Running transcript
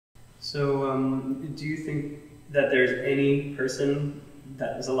So, do you think that there's any person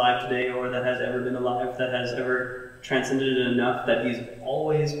that is alive today or that has ever been alive that has ever transcended it enough that he's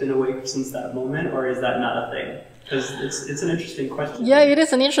always been awake since that moment, or is that not a thing? Because it's an interesting question. Yeah, it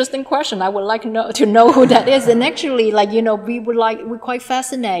is an interesting question. I would like to know who that is. And actually, we're quite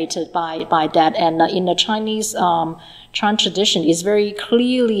fascinated by that. And in the Chinese Chan tradition, it's very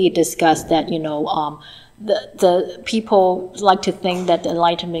clearly discussed that the people like to think that the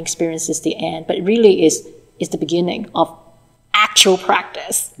enlightenment experience is the end, but it really is the beginning of actual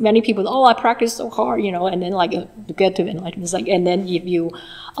practice. Many people, I practice so hard, and then to get to enlightenment, and then if you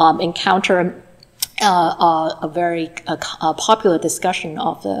encounter a very popular discussion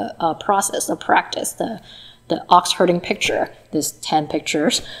of the process of practice, the ox herding picture. There's 10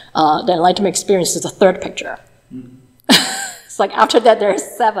 pictures. The enlightenment experience is the third picture. Mm. It's like after that there are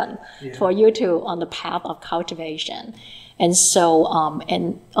 7 for you to on the path of cultivation. And so,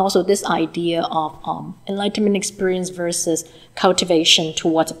 and also this idea of enlightenment experience versus cultivation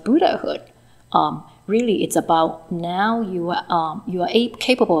towards Buddhahood. Really, it's about now you are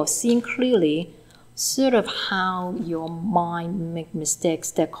capable of seeing clearly sort of how your mind make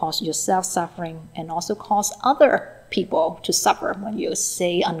mistakes that cause yourself suffering and also cause other people to suffer when you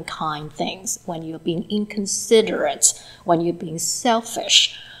say unkind things, when you're being inconsiderate, when you're being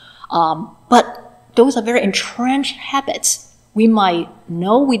selfish. But those are very entrenched habits. We might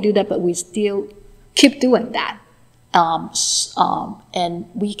know we do that, but we still keep doing that. And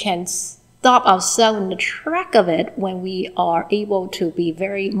we can stop ourselves in the track of it when we are able to be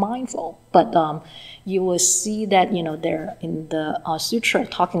very mindful. But you will see that, there in the sutra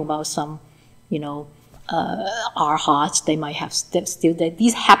talking about some, arhats, they might have still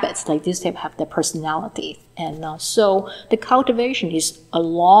these habits, like this, they have their personality. And so the cultivation is a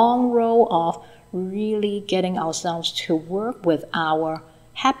long road of really getting ourselves to work with our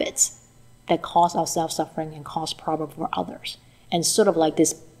habits that cause our self-suffering and cause problem for others. And sort of like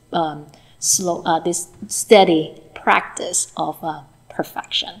this this steady practice of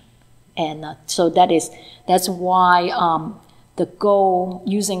perfection. And so that's why the goal,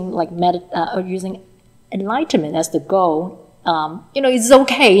 using using enlightenment as the goal, it's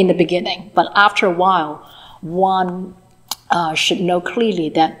okay in the beginning, but after a while, one should know clearly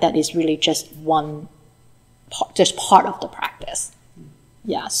that is really just part of the practice.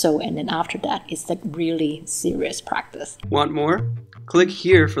 Yeah. So, and then after that, it's like really serious practice. Want more? Click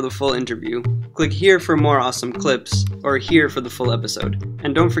here for the full interview, click here for more awesome clips, or here for the full episode.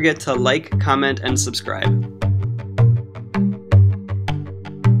 And don't forget to like, comment, and subscribe.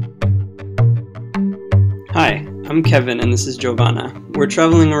 Hi, I'm Kevin and this is Giovanna. We're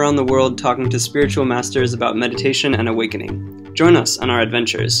traveling around the world talking to spiritual masters about meditation and awakening. Join us on our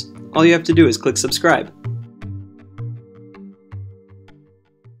adventures. All you have to do is click subscribe.